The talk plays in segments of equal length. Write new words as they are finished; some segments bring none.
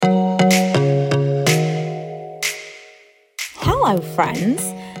Hello, friends.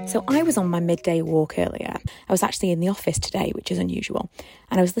 So I was on my midday walk earlier. I was actually in the office today, which is unusual.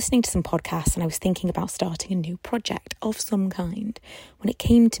 And I was listening to some podcasts and I was thinking about starting a new project of some kind when it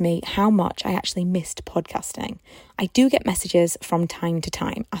came to me how much I actually missed podcasting. I do get messages from time to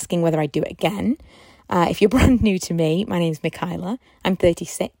time asking whether I'd do it again. If you're brand new to me, my name's Michaela. I'm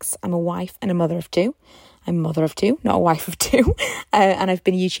 36. I'm a wife and a mother of two. I'm a mother of two, not a wife of two. And I've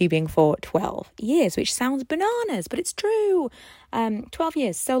been YouTubing for 12 years, which sounds bananas, but it's true. 12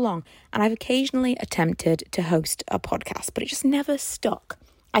 years, so long. And I've occasionally attempted to host a podcast, but it just never stuck.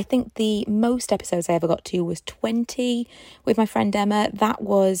 I think the most episodes I ever got to was 20 with my friend Emma. That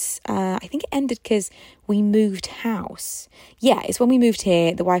was, I think it ended because we moved house. Yeah, it's when we moved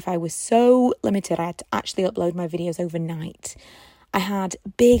here, the Wi-Fi was so limited, I had to actually upload my videos overnight. I had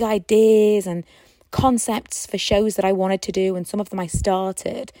big ideas and concepts for shows that I wanted to do, and some of them I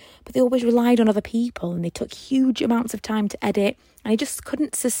started, but they always relied on other people and they took huge amounts of time to edit, and I just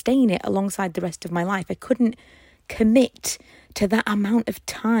couldn't sustain it alongside the rest of my life. I couldn't commit to that amount of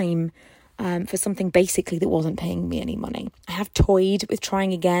time for something basically that wasn't paying me any money. I have toyed with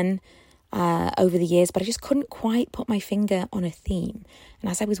trying again over the years, but I just couldn't quite put my finger on a theme.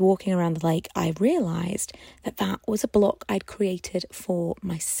 And as I was walking around the lake, I realised that that was a block I'd created for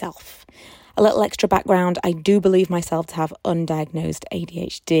myself. A little extra background, I do believe myself to have undiagnosed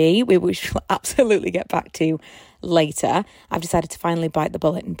ADHD, which we'll absolutely get back to later. I've decided to finally bite the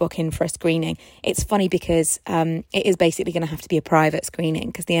bullet and book in for a screening. It's funny because it is basically going to have to be a private screening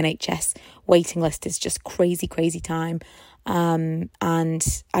because the NHS waiting list is just crazy time. And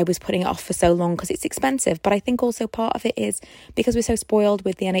I was putting it off for so long because it's expensive. But I think also part of it is because we're so spoiled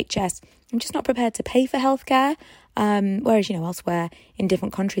with the NHS, I'm just not prepared to pay for healthcare. Whereas, elsewhere in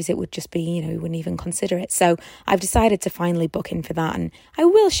different countries, it would just be, we wouldn't even consider it. So I've decided to finally book in for that. And I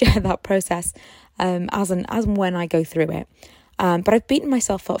will share that process as and when I go through it. But I've beaten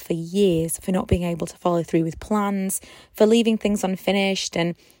myself up for years for not being able to follow through with plans, for leaving things unfinished.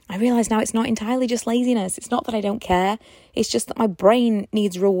 And I realise now it's not entirely just laziness. It's not that I don't care. It's just that my brain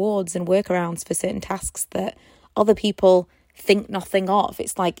needs rewards and workarounds for certain tasks that other people think nothing of.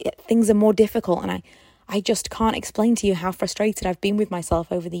 It's like things are more difficult, and I just can't explain to you how frustrated I've been with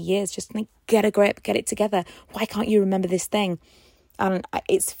myself over the years. Just like, get a grip, get it together. Why can't you remember this thing? And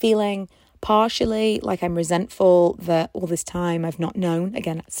it's feeling partially like I'm resentful that all this time I've not known.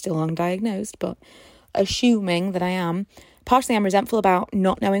 Again, still undiagnosed, but assuming that I am. Partially I'm resentful about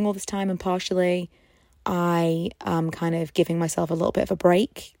not knowing all this time, and partially I am kind of giving myself a little bit of a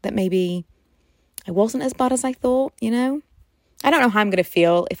break that maybe I wasn't as bad as I thought, I don't know how I'm going to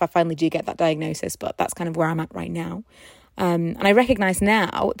feel if I finally do get that diagnosis, but that's kind of where I'm at right now. And I recognise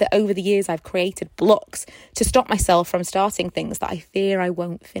now that over the years I've created blocks to stop myself from starting things that I fear I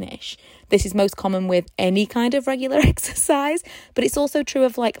won't finish. This is most common with any kind of regular exercise, but it's also true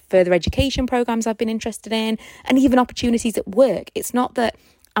of like further education programs I've been interested in, and even opportunities at work. It's not that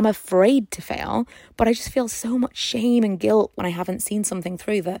I'm afraid to fail, but I just feel so much shame and guilt when I haven't seen something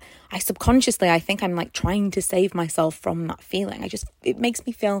through that I think I'm like trying to save myself from that feeling. It makes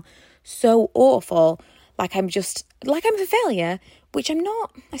me feel so awful, like I'm a failure, which I'm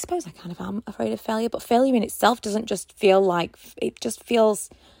not. I suppose I kind of am afraid of failure, but failure in itself doesn't just feel like, it just feels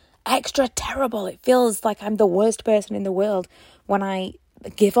extra terrible. It feels like I'm the worst person in the world when I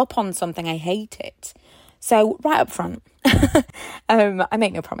give up on something. I hate it. So right up front, I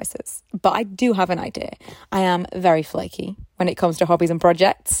make no promises, but I do have an idea. I am very flaky when it comes to hobbies and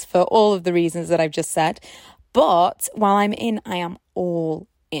projects for all of the reasons that I've just said. But while I'm in, I am all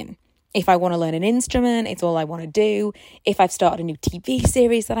in. If I want to learn an instrument, it's all I want to do. If I've started a new TV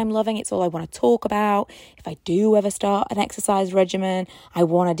series that I'm loving, it's all I want to talk about. If I do ever start an exercise regimen, I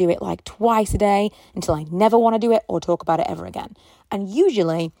want to do it like twice a day until I never want to do it or talk about it ever again. And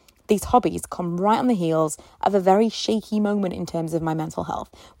usually these hobbies come right on the heels of a very shaky moment in terms of my mental health,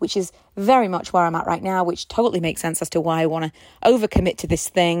 which is very much where I'm at right now, which totally makes sense as to why I want to overcommit to this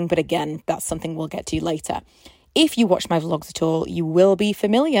thing. But again, that's something we'll get to later. If you watch my vlogs at all, you will be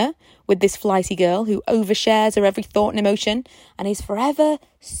familiar with this flighty girl who overshares her every thought and emotion and is forever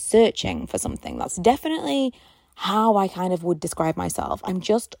searching for something. That's definitely how I kind of would describe myself. I'm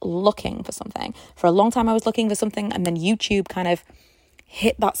just looking for something. For a long time I was looking for something, and then YouTube kind of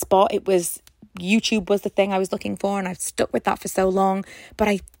hit that spot. YouTube was the thing I was looking for, and I've stuck with that for so long, but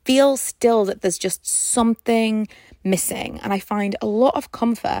I feel still that there's just something missing, and I find a lot of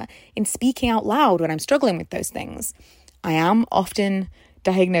comfort in speaking out loud when I'm struggling with those things. I am often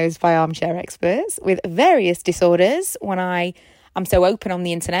diagnosed by armchair experts with various disorders when I am so open on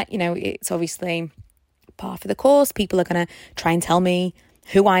the internet. It's obviously par for the course. People are going to try and tell me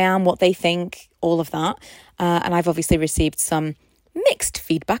who I am, what they think, all of that. And I've obviously received some mixed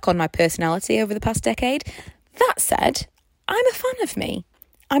feedback on my personality over the past decade. That said, I'm a fan of me.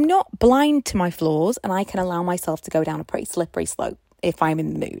 I'm not blind to my flaws, and I can allow myself to go down a pretty slippery slope if I'm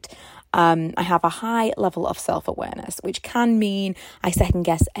in the mood. I have a high level of self-awareness, which can mean I second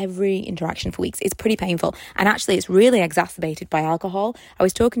guess every interaction for weeks. It's pretty painful. And actually, it's really exacerbated by alcohol. I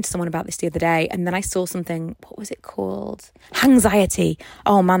was talking to someone about this the other day, and then I saw something, what was it called? Anxiety.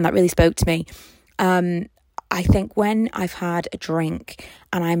 Oh man, that really spoke to me. I think when I've had a drink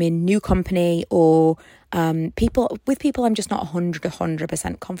and I'm in new company or people I'm just not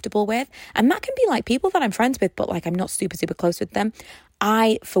 100% comfortable with, and that can be like people that I'm friends with, but like I'm not super close with them,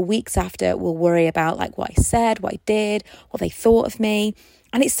 I, for weeks after, will worry about like what I said, what I did, what they thought of me.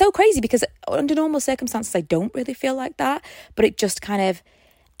 And it's so crazy because under normal circumstances, I don't really feel like that, but it just kind of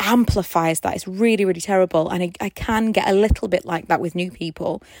amplifies that. It's really terrible, and I can get a little bit like that with new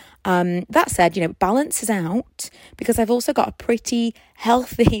people. That said, it balances out because I've also got a pretty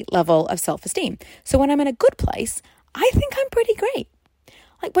healthy level of self-esteem. So when I'm in a good place, I think I'm pretty great.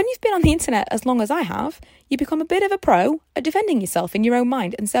 Like when you've been on the internet as long as I have, you become a bit of a pro at defending yourself in your own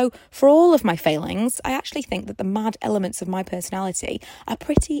mind. And so for all of my failings, I actually think that the mad elements of my personality are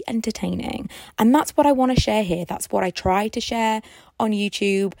pretty entertaining. And that's what I want to share here. That's what I try to share on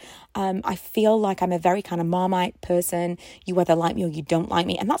YouTube. I feel like I'm a very kind of Marmite person. You either like me or you don't like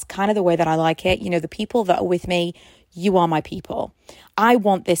me. And that's kind of the way that I like it. The people that are with me, you are my people. I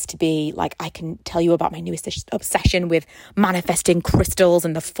want this to be like, I can tell you about my newest obsession with manifesting crystals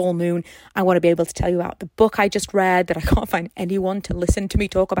and the full moon. I want to be able to tell you about the book I just read that I can't find anyone to listen to me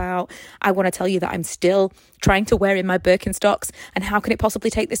talk about. I want to tell you that I'm still trying to wear in my Birkenstocks, and how can it possibly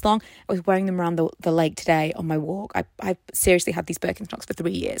take this long? I was wearing them around the lake today on my walk. I've seriously had these Birkenstocks for 3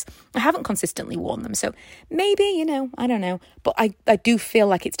 years. I haven't consistently worn them. So maybe, I don't know. But I do feel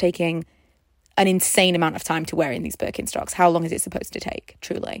like it's taking an insane amount of time to wear in these Birkenstocks. How long is it supposed to take,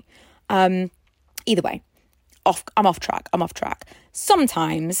 truly? Either way, I'm off track.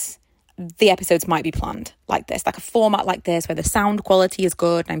 Sometimes the episodes might be planned like this, like a format like this, where the sound quality is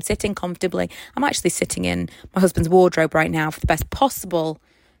good and I'm sitting comfortably. I'm actually sitting in my husband's wardrobe right now for the best possible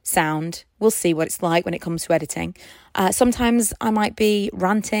sound. We'll see what it's like when it comes to editing. Sometimes I might be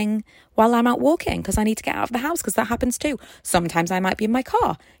ranting while I'm out walking because I need to get out of the house, because that happens too. Sometimes I might be in my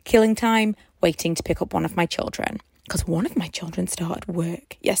car, killing time, waiting to pick up one of my children, because one of my children started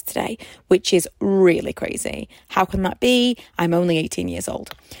work yesterday, which is really crazy. How can that be? I'm only 18 years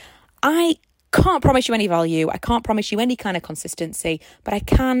old. I can't promise you any value. I can't promise you any kind of consistency, but I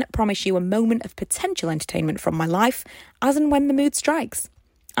can promise you a moment of potential entertainment from my life as and when the mood strikes.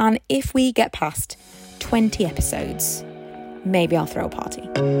 And if we get past 20 episodes, maybe I'll throw a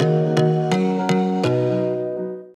party.